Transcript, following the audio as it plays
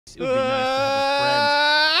It would be nice to have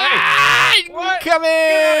a friend. Hey, what?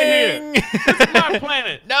 Coming! Get out of here. This is my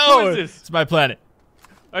planet. No, Who is this? it's my planet.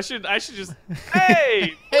 I should just.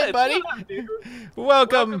 Hey, Hey, Blitz, buddy. what up, dude?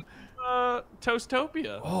 Welcome.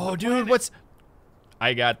 Toastopia. Oh, dude, what's?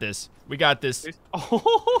 I got this. We got this.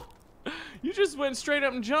 Oh, you just went straight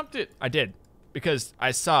up and jumped it. I did, because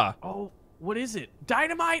I saw. Oh, what is it?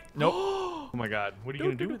 Dynamite? Nope. Oh my God, what are you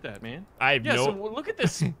gonna do with that, man? I have no. So look at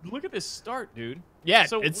this. Look at this start, dude. Yeah,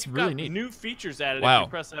 so it's we've really got neat. New features added Wow. if you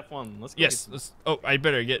press F1. Let's go. Yes. Let's, oh, we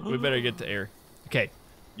better get to air. Okay.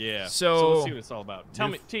 Yeah. So let's see what it's all about. Tell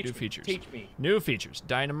me, teach new me. features. Teach me. New features.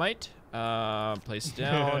 Dynamite. Place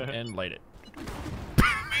down and light it.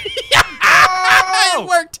 Oh! It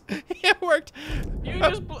worked. It worked. You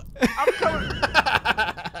just. I'm coming.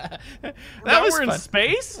 That Now was we're in fun.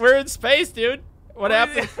 space. We're in space, dude. What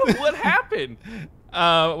happened? What happened?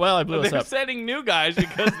 Well, I blew us They're up. sending new guys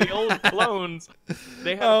because the old clones,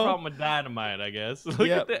 they had a problem with dynamite, I guess. Look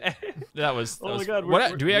Yep. at the. That was. Oh my was- God,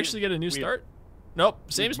 What? Do we actually get a new start? Nope.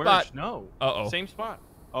 Same spot. No. Uh-oh. Same spot.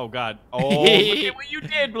 Oh God. Oh, look at what you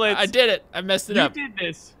did, Blitz. I did it. I messed it You up. did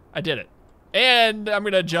this. I did it. And I'm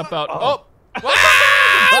gonna jump out. Oh.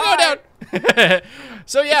 Oh! Go down.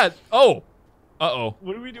 So yeah. Oh. Uh-oh.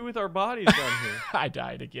 What do we do with our bodies down here? I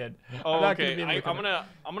died again. Oh, I'm not okay. gonna be able to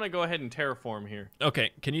I'm gonna go ahead and terraform here.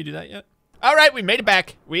 Okay. Can you do that yet? All right. We made it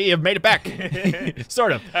back. We have made it back.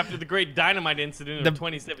 Sort of. After the great dynamite incident of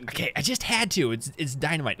 2017. Okay, I just had to. It's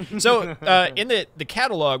dynamite. So in the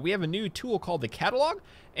catalog, we have a new tool called the catalog,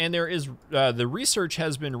 and there is the research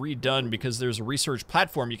has been redone because there's a research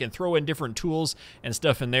platform. You can throw in different tools and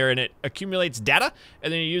stuff in there, and it accumulates data,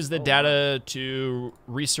 and then you use the data to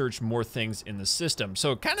research more things in the system.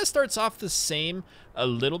 So it kind of starts off the same a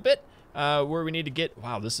little bit. Where we need to get,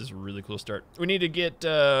 wow, this is a really cool start. We need to get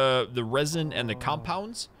the resin and the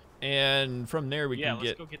compounds, and from there we can let's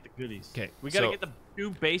get. go get the goodies. Okay, we gotta so- get the two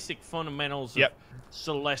basic fundamentals Yep. of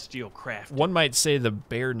celestial craft. One might say the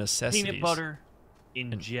bare necessities. Peanut butter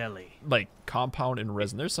and jelly. Like compound and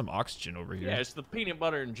resin. There's some oxygen over here. Yeah, it's the peanut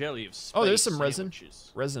butter and jelly of space. Oh, there's some resin.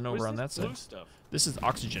 sandwiches. Resin over What is on that this blue side. stuff? This is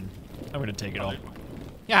oxygen. I'm gonna take it all. there's one.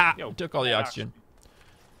 Yeah, Yo, took all the oxygen.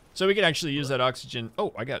 So we can actually use that oxygen.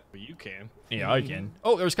 Oh, I got. Well, you can. Yeah, I can.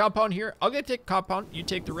 Oh, there's compound here. I'll get take compound. You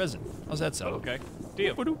take the resin. How's that sound? Okay.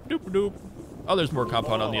 Deal. Doop, doop, doop. Oh, there's more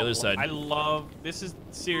compound on the other side. I love. This is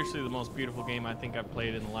seriously the most beautiful game I think I've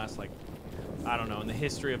played in the last, like, I don't know, in the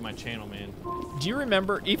history of my channel, man. Do you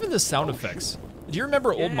remember even the sound effects? Do you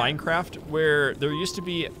remember old Yeah. Minecraft where there used to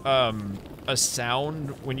be a sound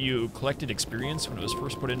when you collected experience when it was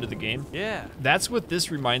first put into the game? Yeah. That's what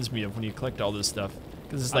this reminds me of when you collect all this stuff.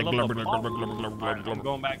 Because it's like I love blub, the- blub, blub, blub, blub, blub, Alright, blub. I'm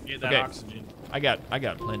going back and get that Okay. oxygen. I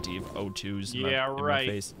got plenty of O2s in, Yeah, my, in right.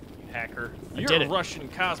 my face. You hacker. I You're did a it. Russian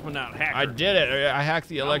cosmonaut hacker. I did it. I hacked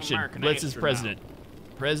the I'm election. American Blitz is astronaut. president.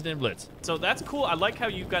 President Blitz. So that's cool. I like how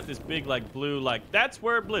you've got this big, like, blue, like, that's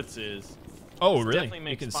where Blitz is. Oh, This really? Definitely You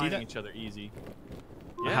makes can see finding that? each other easy.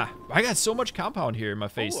 Aha. I got so much compound here in my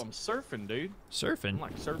face. Oh, I'm surfing, dude. Surfing. I'm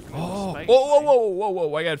like surfing. Oh, in space, whoa, man.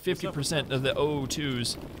 whoa. I got 50% of the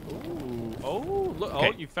O2s. Ooh. Oh, look.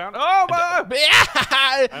 Okay. Oh, you found. Oh, my.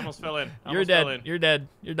 I You're almost fell in. dead. You're dead.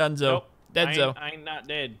 You're done, Zo. Nope. Dead, I ain't not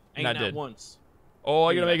dead. Ain't Not not, dead. once. Oh,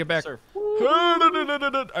 I'm Dude, gonna I make it can back. surf. I'm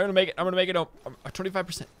gonna make it. I'm gonna make it. Oh,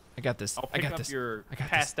 25%. I got this. I'll I pick got up this. your I got this.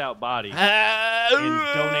 passed out body and Ah,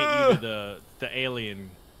 donate you to the alien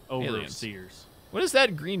Aliens. overseers. What is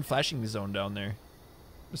that green flashing zone down there?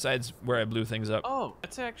 Besides where I blew things up. Oh,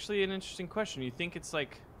 that's actually an interesting question. You think it's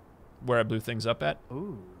like, Where I blew things up at?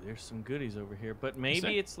 ooh, there's some goodies over here, but there?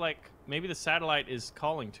 maybe it's like, maybe the satellite is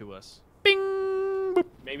calling to us. Bing! Boop.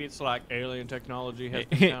 Maybe it's like alien technology has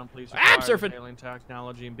been found. Please I'm acquire surfing. alien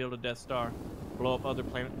technology and build a Death Star, blow up other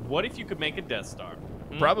planets. What if you could make a Death Star?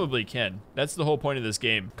 Hmm? Probably can. That's the whole point of this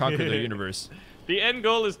game. Conquer the universe. The end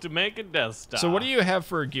goal is to make a Death Star. So what do you have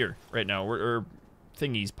for gear right now? Or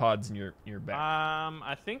thingies, pods in your back?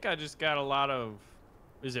 I think I just got a lot of.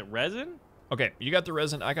 Is it resin? Okay, you got the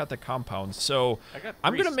resin. I got the compounds. So I got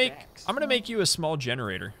I'm three gonna make. stacks. I'm gonna make you a small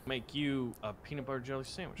generator. Make you a peanut butter jelly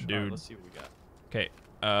sandwich. All Dude. right, let's see what we got. Okay.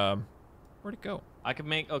 Where'd it go? I can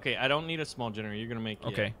make. Okay, I don't need a small generator. You're gonna make. it.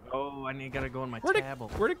 Okay. Oh, gotta go in my Where'd it, tab.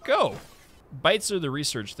 where'd it go? Bytes are the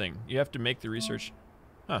research thing. You have to make the research.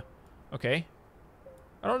 Huh. Okay.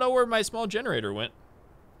 I don't know where my small generator went.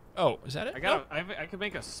 Oh, is that it? I got. I could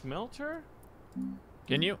make a smelter.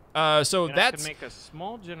 Can you? So And I that's. can make a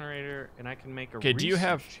small generator, and I can make a Okay, research do you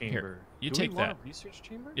have- chamber. here, you Do take we want that. a research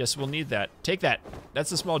chamber? Yes, we'll need that. Take that. That's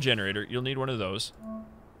the small generator. You'll need one of those.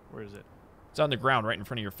 Where is it? It's on the ground right in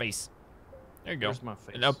front of your face. There you go. Where's my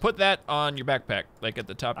face? Now put that on your backpack, like at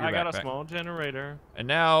the top of your backpack. I got a small generator. And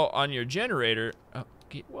now on your generator. Oh,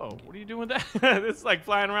 whoa! What are you doing with that? It's like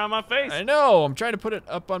flying around my face. I know. I'm trying to put it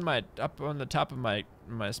up on the top of my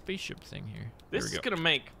spaceship thing here. This is gonna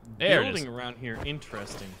make building around here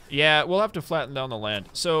interesting. Yeah, we'll have to flatten down the land.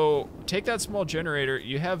 So take that small generator.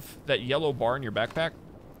 You have that yellow bar in your backpack.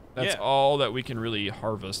 That's all that we can really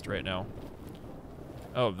harvest right now.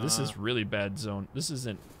 Oh, this is really bad zone. This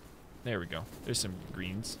isn't. There we go. There's some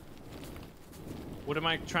greens. What am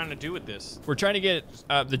I trying to do with this? We're trying to get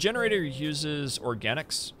the generator uses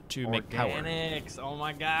organics to make power. Organics. Oh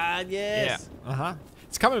my God! Yes. Yeah.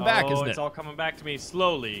 It's coming back, isn't it? It's all coming back to me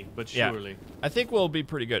slowly but surely. I think we'll be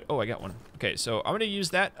pretty good. Oh, I got one. Okay, so I'm gonna use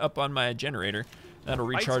that up on my generator. That'll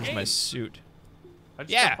recharge my suit. I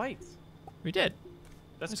just got bites. We did.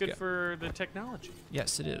 That's good for the technology.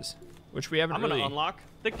 Yes, it is. Which we haven't I'm gonna unlock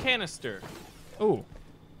the canister. Oh.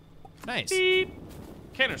 Nice. Beep.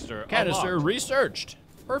 Canister unlocked. Researched.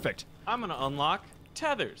 Perfect. I'm gonna unlock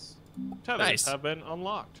tethers. Tethers have been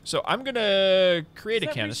unlocked. So I'm gonna create a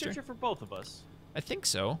canister. Researcher for both of us? I think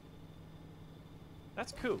so.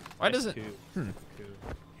 That's cool. Why does it?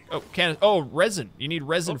 Cool. Oh, resin. You need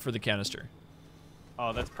resin for the canister.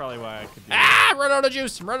 Oh, that's probably why I could do that. Run out of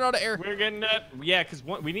juice. Run out of air. We're getting that. Yeah, because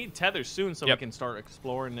we need tethers soon so we can start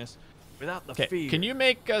exploring this without the fear. Can you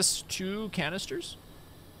make us 2 canisters?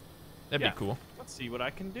 That'd be cool. Let's see what I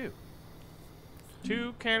can do.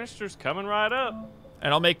 2 canisters coming right up.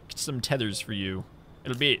 And I'll make some tethers for you.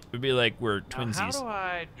 It'll be like we're twinsies. How do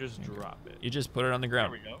I just drop it? You just put it on the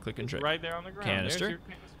ground. There we go. Click and drag. Right there on the ground. Canister. There's your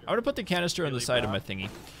canister. I'm gonna put the canister on the side of my thingy.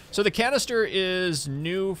 So the canister is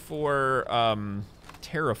new for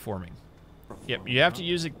terraforming. Yep. You have to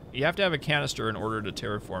use it. You have to have a canister in order to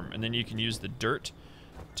terraform, and then you can use the dirt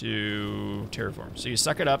to terraform. So you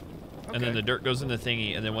suck it up, and then the dirt goes in the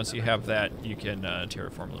thingy, and then once you have that, you can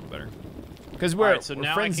terraform a little better. Because we're so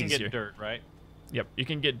now I can get dirt, right? Yep, you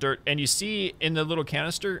can get dirt, and you see in the little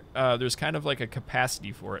canister, there's kind of like a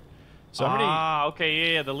capacity for it. So I'm gonna,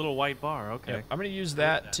 okay, yeah, the little white bar. Okay, I'm gonna use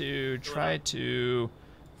that to try to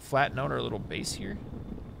flatten out our little base here.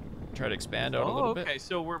 Try to expand out a little bit. Okay,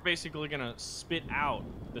 so we're basically gonna spit out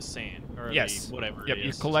the sand or the whatever. Yep,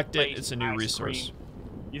 you collect it. It's a new resource.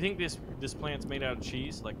 You think this plant's made out of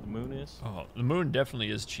cheese, like the moon is? Oh, the moon definitely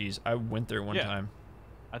is cheese. I went there one time.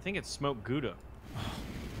 I think it's smoked Gouda.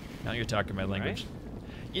 Now you're talking my language.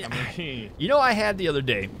 Yeah. I mean, you know, I had the other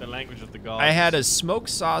day. The language of the gods. I had a smoked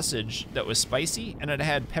sausage that was spicy, and it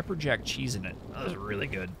had pepper jack cheese in it. That was really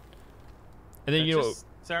good. And then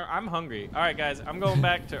Sarah, I'm hungry. All right, guys, I'm going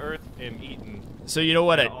back to Earth and eating. So you know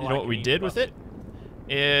what? We did with it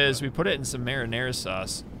is we put it in some marinara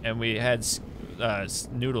sauce, and we had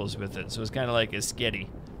noodles with it. So it was kind of like a sketty.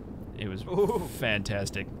 It was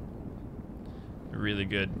fantastic. Really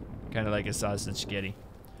good. Kind of like a sausage sketty.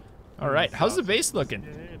 All right, how's the base looking?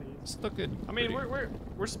 It's looking. I mean,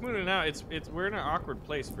 we're smoothing out. We're in an awkward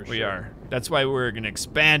place for sure. We are. That's why we're gonna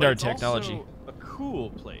expand our technology. Also a cool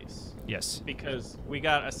place. Yes. Because we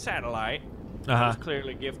got a satellite. That was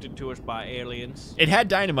clearly gifted to us by aliens. It had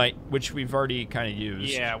dynamite, which we've already kind of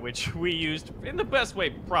used. Yeah, which we used in the best way,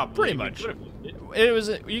 probably. Pretty much. It was.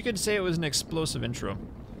 You could say it was an explosive intro. All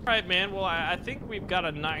right, man. Well, I think we've got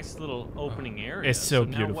a nice little opening area. It's so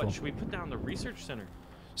beautiful. Now what, should we put down the research center?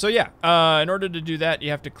 So yeah, in order to do that, you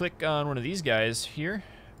have to click on one of these guys here,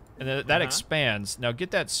 and then that expands. Now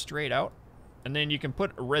get that straight out, and then you can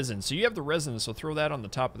put resin. So you have the resin, so throw that on the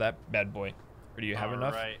top of that bad boy. Or do you have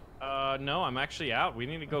enough? All right. No, I'm actually out. We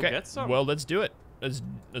need to go get some. Well, let's do it.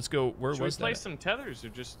 Let's go. Where was that? Should we place some tethers or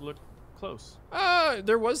just look close?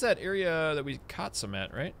 There was that area that we caught some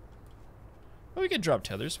at, right? Well, we could drop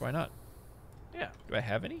tethers. Why not? Yeah. Do I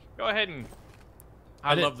have any? Go ahead and.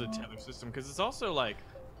 I love the tether system because it's also like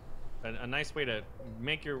a nice way to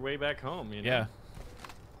make your way back home. You know? Yeah.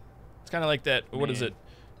 It's kind of like that. What is it?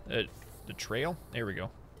 The trail. There we go.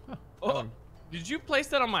 Huh. Oh, did you place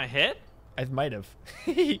that on my head? I might have.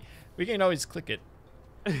 We can always click it.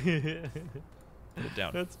 Put it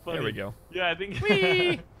down. That's funny. There we go. Yeah, I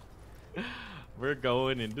think. We're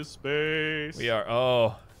going into space. We are.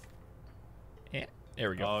 Oh. Yeah. There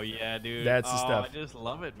we go. Oh yeah, dude. That's the stuff. I just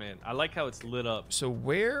love it, man. I like how it's lit up. So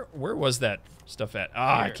where was that stuff at?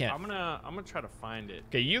 I can't. I'm gonna try to find it.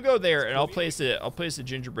 Okay, you go there, and I'll place a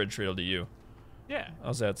gingerbread trail to you. Yeah.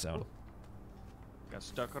 How's that sound? Got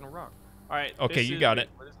stuck on a rock. All right. Okay, you got it.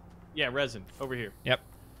 Yeah, resin over here. Yep.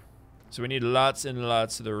 So we need lots and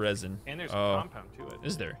lots of the resin. And there's a compound to it.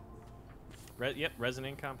 Is there? Yep, resin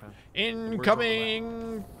and compound.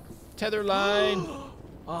 Incoming tether line.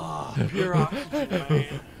 Oh, pure oxygen,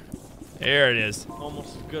 man. There it is.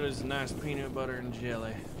 Almost as good as nice peanut butter and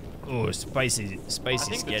jelly. Oh, spicy I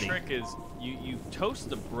spaghetti. think the trick is you toast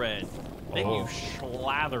the bread, then you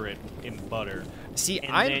slather it in butter. See,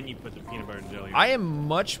 and then you put the peanut butter and jelly. I am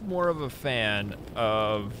much more of a fan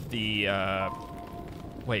of the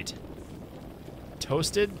wait,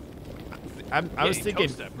 toasted. I was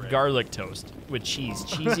thinking garlic toast with cheese,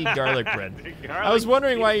 cheesy garlic bread. I was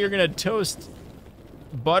wondering why you're gonna toast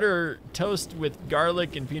butter toast with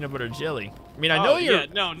garlic and peanut butter jelly. I mean, I know you're.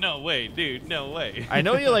 Yeah, no way, dude, no way. I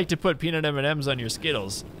know you like to put peanut M&Ms on your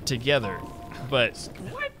Skittles together, but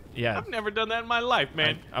what? Yeah, I've never done that in my life,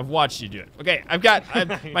 man. I've watched you do it. Okay,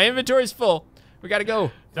 my inventory's full. We gotta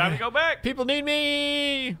go. Time to go back. People need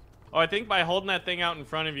me. Oh, I think by holding that thing out in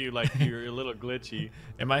front of you, like you're a little glitchy.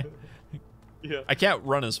 Am I? Yeah. I can't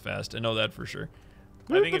run as fast. I know that for sure.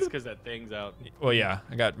 I think it's because that thing's out. Well, yeah,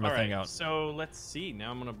 I got my thing out. So let's see.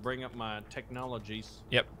 Now I'm gonna bring up my technologies.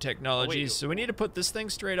 Yep, technologies. So we need to put this thing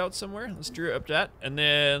straight out somewhere. Let's draw up that, and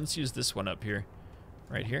then let's use this one up here,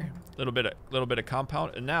 right here. Little bit of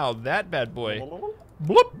compound, and now that bad boy.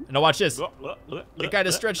 Bloop. And now watch this. It kind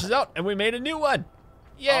of stretches out, and we made a new one.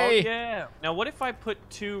 Yay! Oh yeah. Now what if I put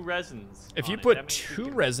 2 resins? If you put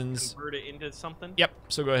 2 resins, convert it into something. Yep.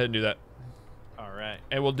 So go ahead and do that. All right.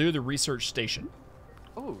 And we'll do the research station.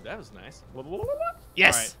 Oh, that was nice.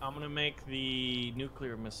 Yes. All right, I'm gonna make the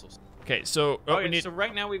nuclear missiles. Okay, so so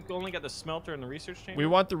right now we've only got the smelter and the research chamber. We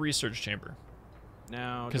want the research chamber.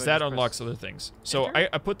 Now, because that unlocks other things. So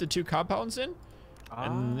I put the 2 compounds in,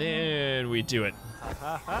 and then we do it.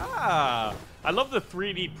 I love the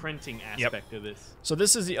 3D printing aspect of this. So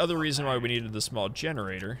this is the other reason why we needed the small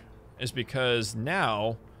generator, is because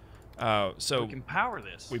now, so we can power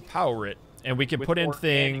this. We power it, and we can put in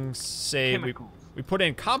things. Say we put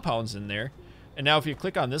in compounds in there, and now if you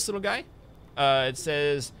click on this little guy, it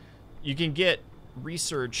says you can get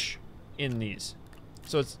research in these.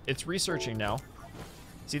 So it's researching now.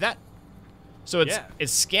 See that? So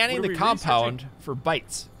it's scanning the compound for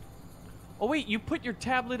bytes. Oh wait, you put your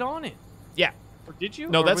tablet on it? Yeah. Or did you?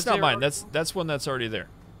 No, that's not mine. That's one that's already there.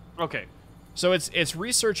 Okay. So it's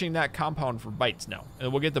researching that compound for bytes now,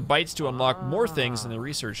 and we'll get the bytes to unlock more things in the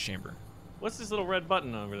research chamber. What's this little red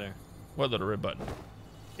button over there? What little red button?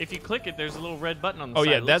 If you click it, there's a little red button on the side.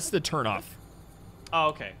 Oh yeah, that's the turn off. Oh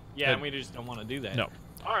okay. Yeah, and we just don't want to do that. No.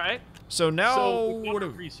 All right. So now what a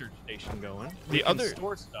research station going. The other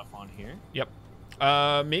store stuff on here. Yep.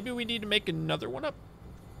 Maybe we need to make another one up.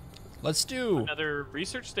 Let's do another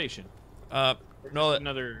research station. No,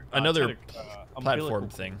 another platform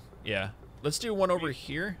thing. Yeah. Let's do one over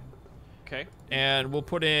here. Okay. And we'll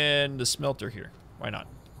put in the smelter here. Why not?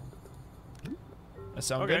 That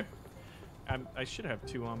sound good? I should have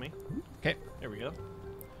 2 on me. Okay. There we go.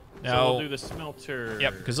 Now so we'll do the smelter.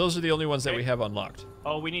 Yep, because those are the only ones that we have unlocked.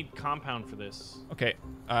 Oh, we need compound for this. Okay.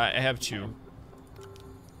 I have 2.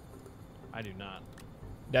 I do not.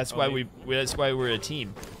 That's why that's why we're a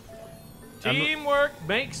team. Teamwork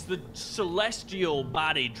makes the celestial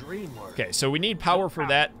body dream work. Okay, so we need power for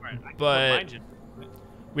that, but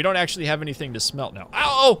we don't actually have anything to smelt now.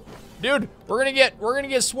 Ow! Dude, we're gonna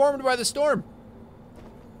get swarmed by the storm.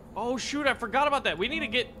 Oh shoot, I forgot about that. We need to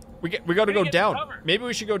get we gotta go down. Maybe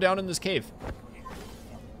we should go down in this cave.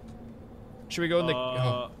 Should we go in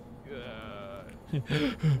the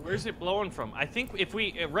where's it blowing from? I think if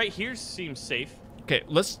we right here seems safe. Okay,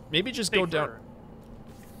 let's maybe just go down.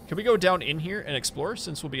 Can we go down in here and explore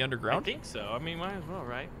since we'll be underground? I think so. I mean, might as well,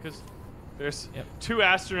 right? Because there's 2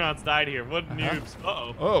 astronauts died here. What noobs?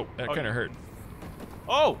 Uh-oh. Oh, that kind of hurt.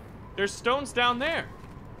 Oh, there's stones down there.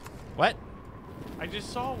 What? I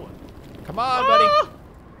just saw one. Come on,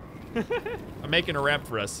 buddy. I'm making a ramp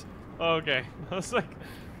for us. Okay. I was like,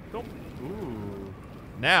 don't. Ooh.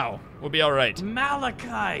 Now we'll be all right.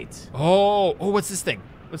 Malachite. Oh, what's this thing?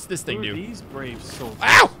 What's this thing do? These brave soldiers.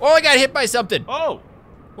 Ow! Oh, I got hit by something. Oh.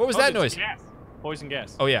 What was that noise? Gas. Poison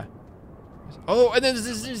gas. Oh yeah. Oh, and then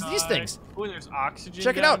there's these things. Oh, there's oxygen.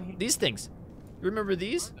 Check it out. Here. These things. You remember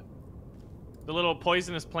these? The little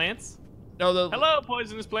poisonous plants? No, hello,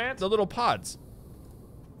 poisonous plants. The little pods.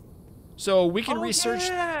 So we can research.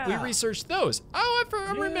 Yeah. We researched those. Oh,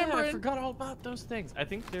 I'm remembering. I forgot all about those things. I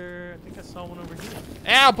think I saw one over here.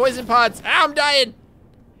 Ow, poison pods. Ow, I'm dying.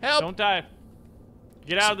 Help. Don't die.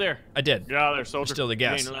 Get out of there. I did. Get out of there, soldier. Still the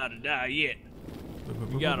gas. You ain't allowed to die yet.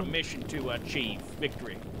 We got a mission to achieve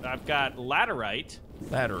victory. I've got laterite.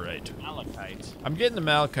 Malachite. I'm getting the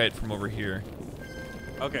malachite from over here.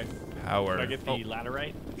 Okay. Power. Can I get the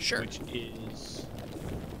laterite? Sure. Which is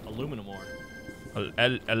aluminum ore.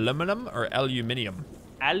 Aluminum or aluminium?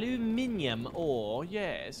 Aluminium ore,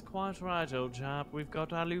 yes, quite right, old chap. We've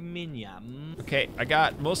got aluminium. Okay, I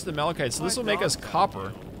got most of the malachite, so this will make us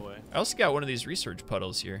copper. Oh, boy. I also got one of these research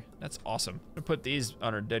puddles here. That's awesome. I'm gonna put these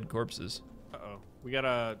on our dead corpses. Uh-oh. We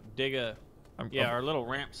gotta dig a... our little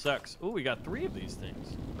ramp sucks. Ooh, we got 3 of these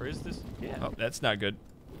things. Or is this... Yeah. Oh, that's not good.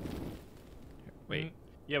 Wait.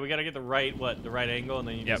 Yeah, we gotta get the right angle, and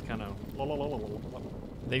then you just kind of...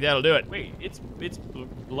 I think that'll do it. Wait, it's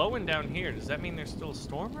blowing down here. Does that mean there's still a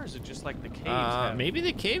storm, or is it just like the caves? Maybe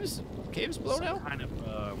the caves blow now? Kind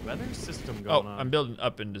of weather system going on. I'm building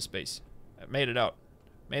up into space. I made it out.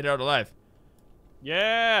 Made it out alive.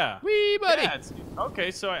 Yeah. Wee, buddy. Yeah,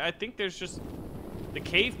 okay, so I think there's just... The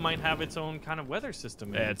cave might have its own kind of weather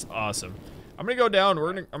system. That's awesome. I'm gonna go down.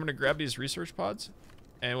 I'm gonna grab these research pods,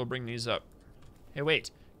 and we'll bring these up. Hey, wait.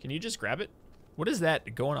 Can you just grab it? What is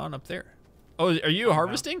that going on up there? Oh, are you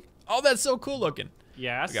harvesting? Oh, that's so cool looking.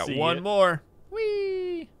 Yeah, I got one more.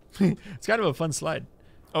 Whee! It's kind of a fun slide.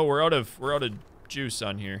 Oh, we're out of juice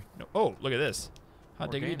on here. No. Oh, look at this.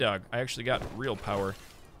 Hot diggity dog. I actually got real power.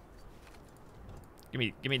 Give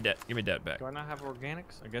me that back. Do I not have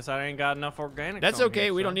organics? I guess I ain't got enough organics. That's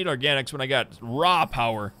okay. We don't need organics when I got raw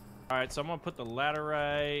power. All right, so I'm gonna put the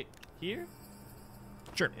laterite here.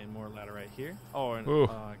 Sure. And more laterite here. Oh, and ooh.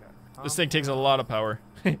 I got this thing takes a lot of power.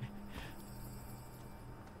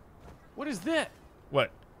 What is that?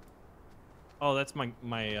 What? Oh, that's my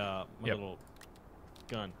little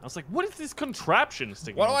gun. I was like, what is this contraption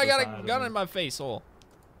sticking? Why do I got a gun in my face hole?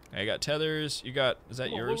 I got tethers. You got? Is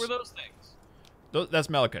that yours? What were those things? That's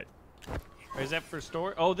malachite. Or is that for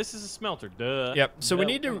store? Oh, this is a smelter. Duh. Yep. So we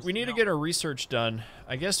need to get our research done.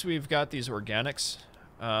 I guess we've got these organics.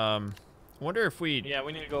 I wonder if we. Yeah,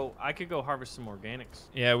 we need to go. I could go harvest some organics.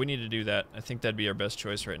 Yeah, we need to do that. I think that'd be our best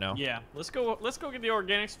choice right now. Yeah. Let's go get the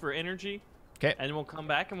organics for energy. Okay. And then we'll come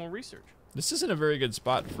back and we'll research. This isn't a very good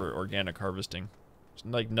spot for organic harvesting.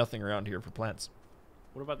 There's like nothing around here for plants.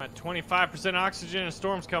 What about that 25% oxygen and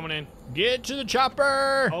storms coming in? Get to the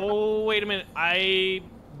chopper! Oh, wait a minute.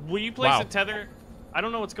 Will you place a tether? I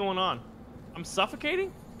don't know what's going on. I'm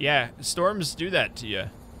suffocating? Yeah, storms do that to you.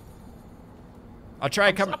 I'm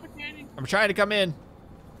trying to come in.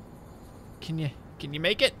 Can you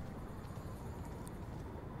make it?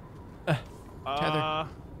 Tether.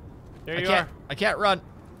 There you are. I can't run.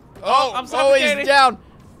 Oh, I'm suffocating. He's down.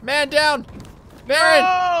 Man down. Baron.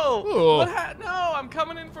 No! No, I'm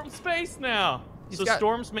coming in from space now.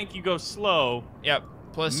 Storms make you go slow. Yep.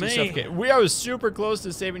 Plus you suffocate. I was super close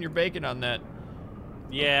to saving your bacon on that.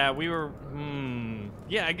 Yeah, we were.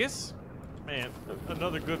 Yeah, I guess. Man,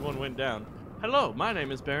 another good one went down. Hello, my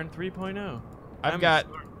name is Baron 3.0.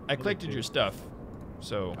 I collected your stuff,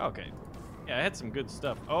 so. Okay. Yeah, I had some good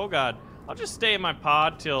stuff. Oh God, I'll just stay in my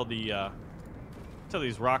pod till these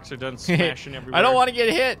rocks are done smashing everywhere. I don't want to get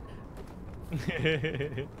hit.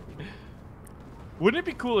 Wouldn't it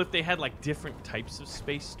be cool if they had like different types of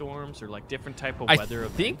space storms or like different type of weather? I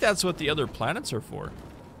think that's what the other planets are for.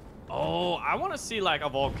 Oh, I want to see like a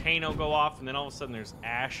volcano go off and then all of a sudden there's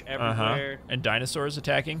ash everywhere. And dinosaurs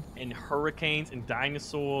attacking. And hurricanes and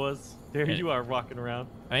dinosaurs. There you are walking around.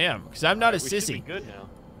 I am, because I'm not a we sissy. Should be good now.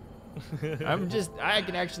 I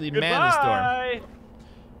can actually man the storm.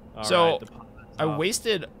 All so, right, I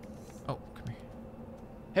wasted. Oh, come here.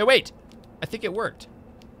 Hey, wait. I think it worked.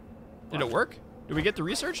 Did it work? Did we get the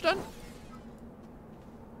research done?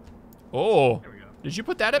 Oh. There we go. Did you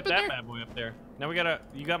put that up in there? That bad boy up there. Now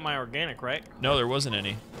you got my organic, right? No, there wasn't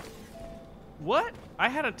any. What? I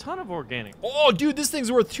had a ton of organic. Oh, dude, this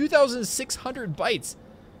thing's worth 2,600 bytes.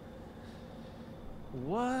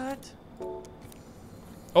 What?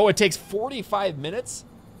 Oh, it takes 45 minutes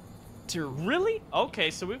to... Really? Okay,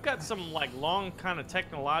 so we've got some like long kind of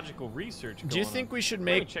technological research going on. Do you think we should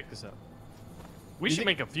make... Let me check this out. We should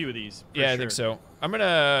make a few of these. Yeah, I think so. I'm going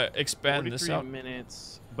to expand this out. 43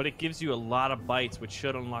 minutes, but it gives you a lot of bytes, which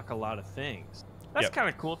should unlock a lot of things. That's kind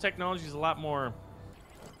of cool. Technology is a lot more...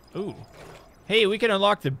 Ooh. Hey, we can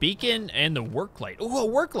unlock the beacon and the work light. Ooh, a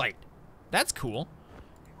work light. That's cool.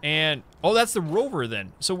 And, oh, that's the rover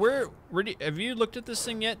then. So have you looked at this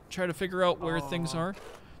thing yet? Try to figure out where things are?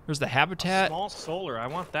 There's the habitat. Small solar. I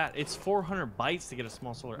want that. It's 400 bytes to get a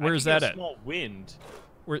small solar. Where's that at? Small wind.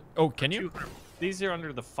 Oh, can you? These are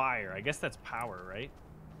under the fire. I guess that's power, right?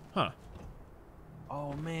 Huh.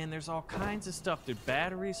 Oh, man, there's all kinds of stuff. Dude,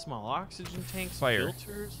 batteries, small oxygen tanks, Fire.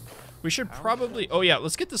 filters. We should probably... Oh, yeah,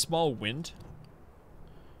 let's get the small wind.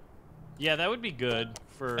 Yeah, that would be good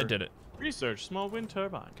for... I did it. Research, small wind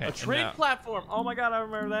turbine. Okay, a trade platform. Oh, my God, I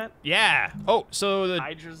remember that. Yeah. Oh, so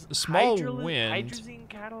the small wind... Hydrazine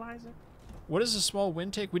catalyzer? What does a small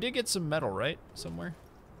wind take? We did get some metal, right? Somewhere?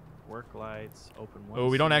 Work lights. Open one. Oh,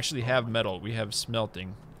 we don't seat. actually have metal. We have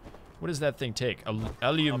smelting. What does that thing take?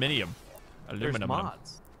 Aluminium. There's Aluminum.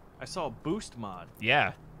 mods. I saw a boost mod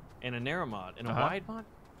Yeah. and a narrow mod and a wide mod.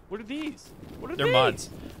 What are these? What are They're these? mods.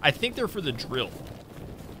 I think they're for the drill.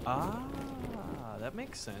 Ah, that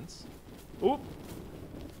makes sense. Oop.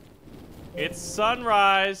 It's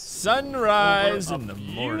sunrise. Sunrise Over in a the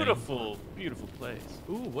morning. Beautiful, beautiful place.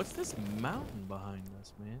 Ooh, what's this mountain behind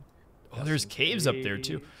us, man? Oh, there's caves up there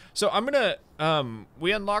too. So I'm gonna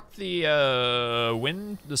we unlocked the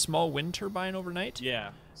the small wind turbine overnight. Yeah.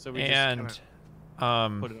 So we and just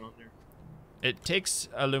kinda put it on there. it takes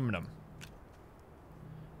aluminum.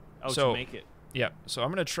 Oh, so, to make it. Yeah. So I'm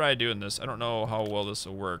gonna try doing this. I don't know how well this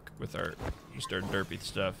will work with our derpy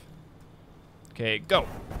stuff. Okay, go.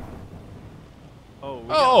 Oh, we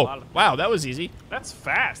got a lot of wow, that was easy. That's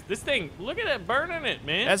fast. This thing, look at it burning it,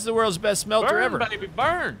 man. That's the world's best smelter burn, ever. baby,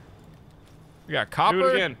 burn. We got copper. Do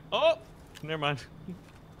it again. Oh, never mind.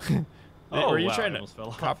 Are you wow, trying I to? almost fell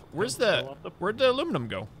off. Copper. Where's Almost fell off where'd the aluminum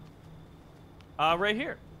go? Right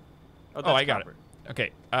here. Oh, that's I got copper. it.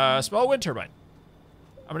 Okay. Small wind turbine.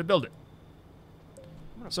 I'm gonna build it.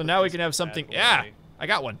 I'm gonna So put now we this can have bad something. boy Yeah, I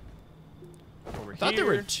got one. over I thought there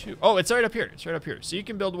were here. two. Oh, it's right up here. It's right up here. So you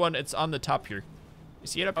can build one. It's on the top here. You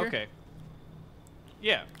see it up here? Okay.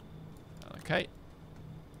 Yeah. Okay.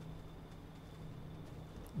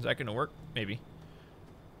 Is that gonna work? Maybe.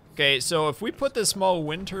 Okay, so if we put the small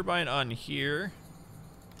wind turbine on here.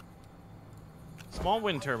 Small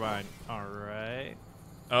wind turbine. All right.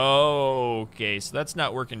 Oh, okay, so that's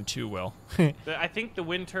not working too well. I think the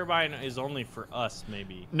wind turbine is only for us,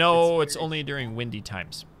 maybe. No, it's very- only during windy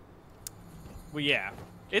times. Well, yeah.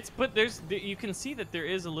 But you can see that there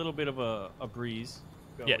is a little bit of a breeze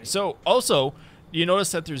going. Yeah, so also, you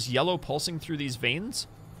notice that there's yellow pulsing through these veins?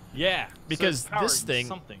 Yeah. so Because it's powering this thing,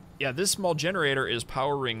 something. yeah, this small generator is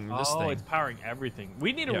powering this Oh, thing. it's powering everything.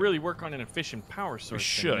 We need to Yep. really work on an efficient power source. We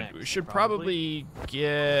thing should. next, We should probably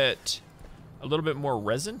get a little bit more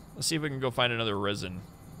resin. Let's see if we can go find another resin.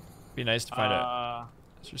 Be nice to find out.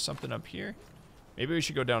 Is there something up here? Maybe we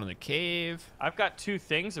should go down in the cave. I've got 2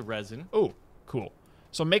 things of resin. Oh, cool.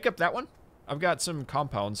 So make up that one. I've got some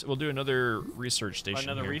compounds. We'll do another research station.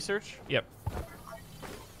 Another here. research? Yep.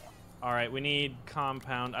 All right, we need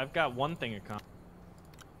compound. I've got 1 thing of compound.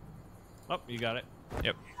 Oh, you got it.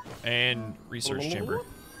 Yep. And research chamber.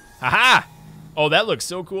 Haha! Oh, that looks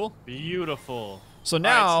so cool. Beautiful. So All right,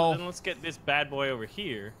 now, so then let's get this bad boy over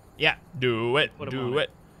here. yeah, do it. Put 'em Do on it.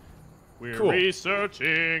 We're Cool.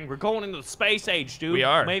 researching. We're going into the space age, dude. We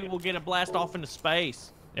are. Maybe we'll get a blast off into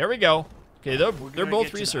space. There we go. Okay, they're We're they're gonna both get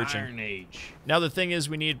to the researching. Iron Age. Now the thing is,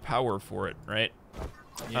 we need power for it, right?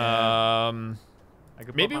 Yeah. I could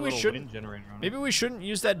put maybe my we little shouldn't- wind generator on Maybe it. we shouldn't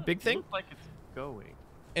use that big It thing, looks like it's going.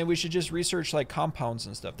 and we should just research like compounds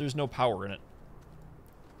and stuff. There's no power in it.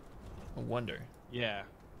 I wonder. Yeah.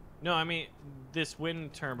 No, I mean this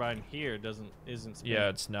wind turbine here isn't spinning. Yeah,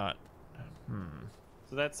 it's not.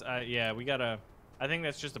 So that's yeah, we gotta. I think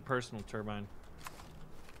that's just a personal turbine.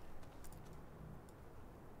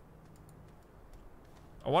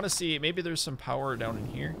 I want to see. Maybe there's some power down in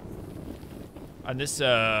here. On this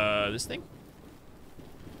this thing.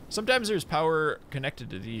 Sometimes there's power connected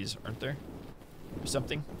to these, aren't there? Or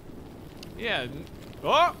something. Yeah.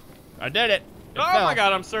 Oh! I did it. It Oh fell. my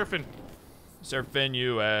God! I'm surfing. Surfing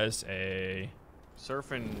USA.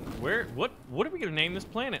 Surfing. Where? What are we gonna name this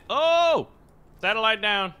planet? Oh! Satellite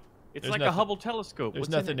down. It's There's like a nothing- Hubble telescope. There's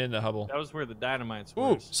What's nothing it? in the Hubble. That was where the dynamites Ooh,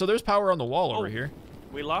 were. so there's power on the wall over Oh. here.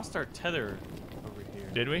 We lost our tether over here.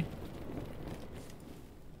 Did we?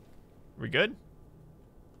 We good?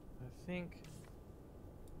 I think.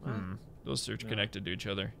 Those are No. connected to each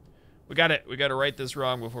other. We got it. We got to write this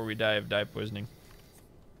wrong before we die of dye poisoning.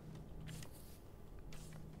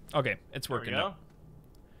 Okay, it's There we working go. now.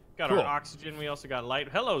 Got Cool. our oxygen. We also got light.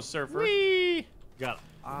 Hello, surfer. Whee! Got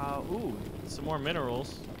ooh, some more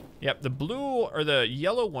minerals. Yep, the blue or the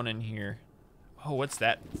yellow one in here. Oh, what's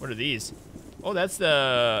that? What are these? Oh, that's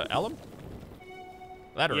the alum?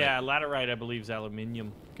 Laterite. Yeah, laterite, I believe, is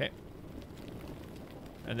aluminium. Okay.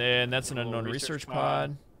 And then that's an Little unknown research research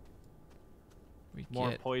pod. We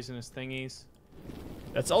More get. poisonous thingies.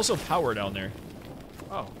 That's also power down there.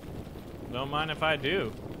 Oh, don't mind if I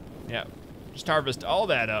do. Yeah. Just harvest all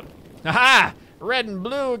that up. Aha! Red and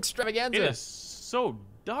blue extravaganza. It is so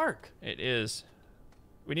dark. It is.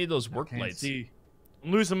 We need those work Can't lights. see.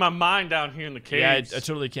 I'm losing my mind down here in the Yeah, I caves.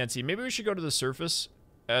 totally can't see. Maybe we should go to the surface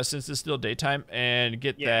since it's still daytime and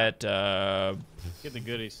get Yeah. that. Get the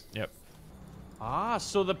goodies. Yep. Ah,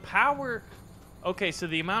 so the power. Okay, so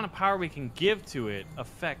the amount of power we can give to it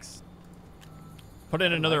affects. Put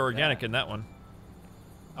in another like organic that. in that one.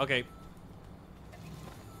 Okay.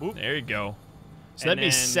 Oop. There you go. So And that'd be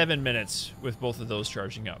then- 7 minutes with both of those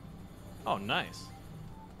charging up. Oh, nice.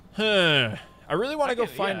 Huh. I really want to go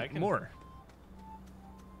can- yeah, find I can- more.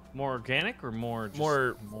 More organic or more? Just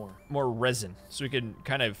More- More. More resin, so we can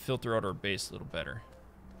kind of filter out our base a little better.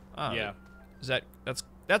 Ah, Yeah. Is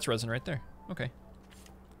that's resin right there? Okay.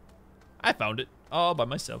 I found it all by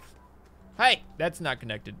myself. Hey, that's not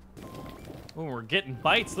connected. Oh, we're getting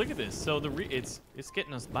bites. Look at this. So it's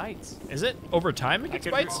getting us bites. Is it over time it gets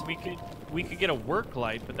bites? We could get a work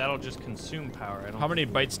light, but that'll just consume power. I don't. How many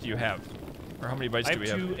bites do you have? Or how many bites I do have we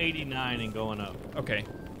have? 289 and going up. Okay.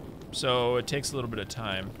 So it takes a little bit of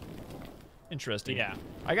time. Interesting. Yeah.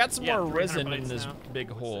 I got some more 300 resin in bites this now. big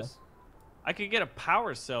What's hole. this? I could get a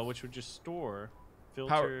power cell, which would just store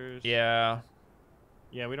filters. Yeah.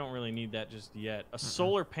 Yeah, we don't really need that just yet. A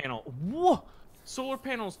solar panel. Whoa! Solar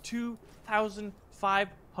panel's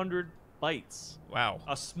 2,500 bytes. Wow.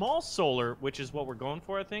 A small solar, which is what we're going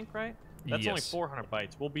for, I think, right? That's only Yes. 400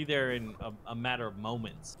 bytes. We'll be there in a matter of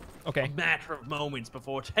moments. Okay. A matter of moments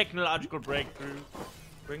before technological breakthrough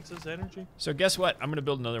brings us energy. So guess what? I'm gonna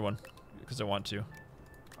build another one because I want to.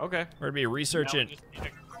 Okay. We're gonna be researching Now we just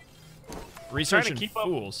need researching keep up.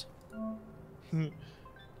 fools.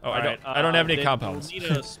 Oh, All I right, don't have any then compounds. We'll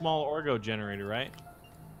need a small orgo generator, right?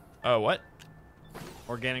 Oh, what?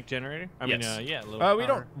 Organic generator? I Yes. mean, yeah. Low We power.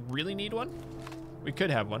 don't really need one. We could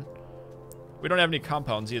have one. We don't have any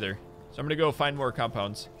compounds either, so I'm gonna go find more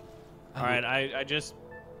compounds. All right,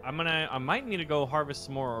 I might need to go harvest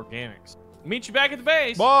some more organics. Meet you back at the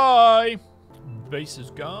base. Bye. Base is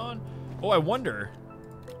gone. Oh, I wonder.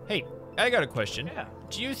 Hey, I got a question. Yeah.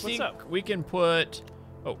 Do you think up? we can put?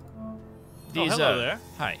 Oh, these. hello there.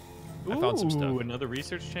 Hi. I found some stuff. Ooh, another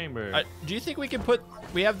research chamber. Do you think we can put?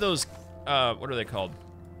 We have those. What are they called?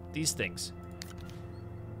 These things.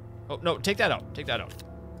 Oh no! Take that out. Take that out.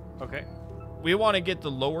 Okay. We want to get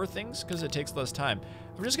the lower things because it takes less time.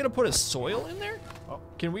 I'm just gonna put a soil in there. Oh.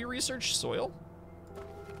 Can we research soil?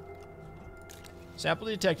 Sample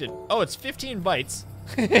detected. Oh, it's 15 bytes.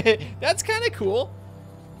 That's kind of cool.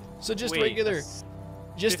 So just Wait, regular,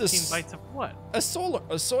 just 15 bytes of what? a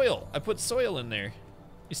soil. I put soil in there.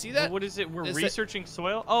 You see that? Well, what is it? We're Is that- researching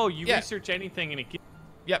soil? Oh, you Yeah. research anything and it keeps.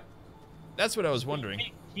 Yep. That's what I was wondering. You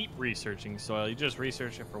can't keep researching soil. You just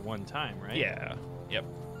research it for one time, right? Yeah. Yep.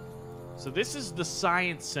 So this is the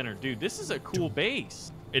science center, dude. This is a cool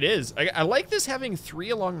base. It is. I like this having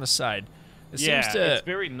 3 along the side. It Yeah, seems to it's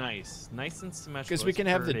very nice. Nice and symmetrical. because we It's can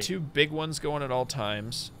have the pretty. 2 big ones going at all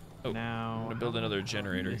times. Oh, Now, I'm gonna build another how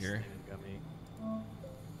generator this here. thing got me.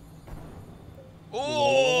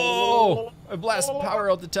 Oh! I blasted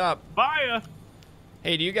power out the top. Fire!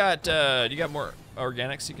 Hey, do you got more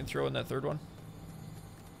organics you can throw in that third one?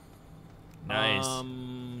 Nice.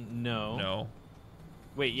 No. No.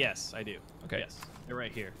 Wait, yes, I do. Okay. Yes, they're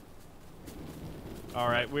right here. All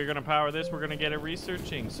right, we're gonna power this. We're gonna get it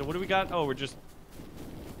researching. So what do we got? Oh, we're just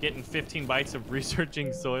getting 15 bytes of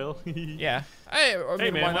researching soil. Yeah. I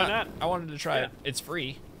mean, man, why why not? not? I wanted to try Yeah. it. It's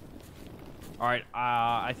free. All right.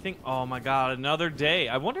 I think. Oh my God, another day.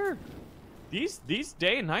 I wonder. These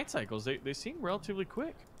day and night cycles. They seem relatively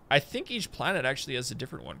quick. I think each planet actually has a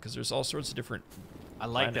different one because there's all sorts of different. I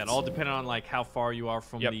like that. planets. All depending on like how far you are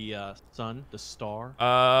from Yep. the sun, the star.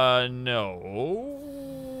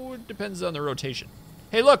 No. It depends on the rotation.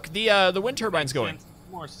 Hey, look, the wind turbine's going.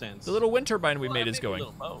 More sense. The little wind turbine we made Well, is maybe a going.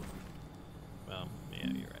 little both. Well, yeah,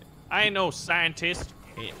 you're right. I ain't no scientist.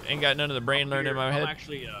 Hey, ain't got none of the brain learned in my I'm head.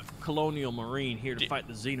 actually a colonial marine here to fight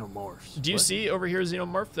the xenomorphs. Do you What? see over here,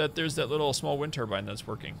 Xenomorph, that there's that little small wind turbine that's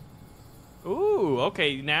working? Ooh,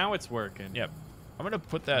 okay, now it's working. Yep. I'm gonna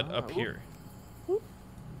put that Ah, up oop. here. Whoop,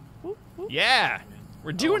 whoop. Yeah,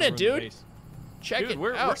 we're doing it, dude. Check Dude, it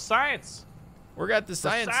we're out. science. We got the We're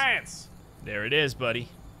science. science. There it is, buddy.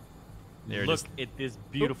 There Look it is. at this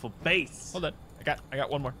beautiful base. Hold on. I got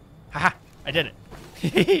one more. Haha, I did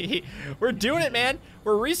it. We're doing it, man.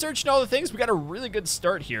 We're researching all the things. We got a really good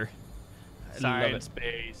start here. I Science love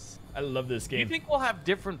base. it. I love this Do you game. think we'll have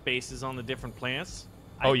different bases on the different planets?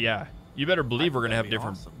 Oh yeah. You better believe I we're think gonna have that'd be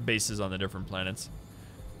different awesome. bases on the different planets.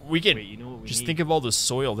 We can Wait, you know what we just need? think of all the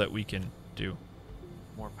soil that we can do.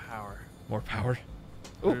 More power. More power.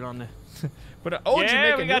 Put it on the. But oh, did you Yeah,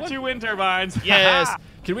 make a we new got one? 2 wind turbines. Yes.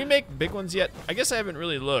 Can we make big ones yet? I guess I haven't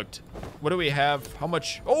really looked. What do we have? How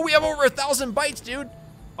much? Oh, we have over 1,000 bytes, dude.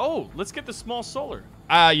 Oh, let's get the small solar.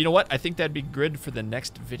 You know what? I think that'd be good for the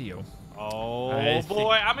next video. Oh I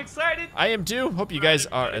boy, I'm excited. I am too. Hope you guys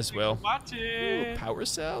are as well. Watch Ooh, it. power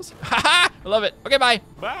cells. Haha! I love it. Okay, bye.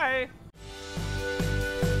 Bye.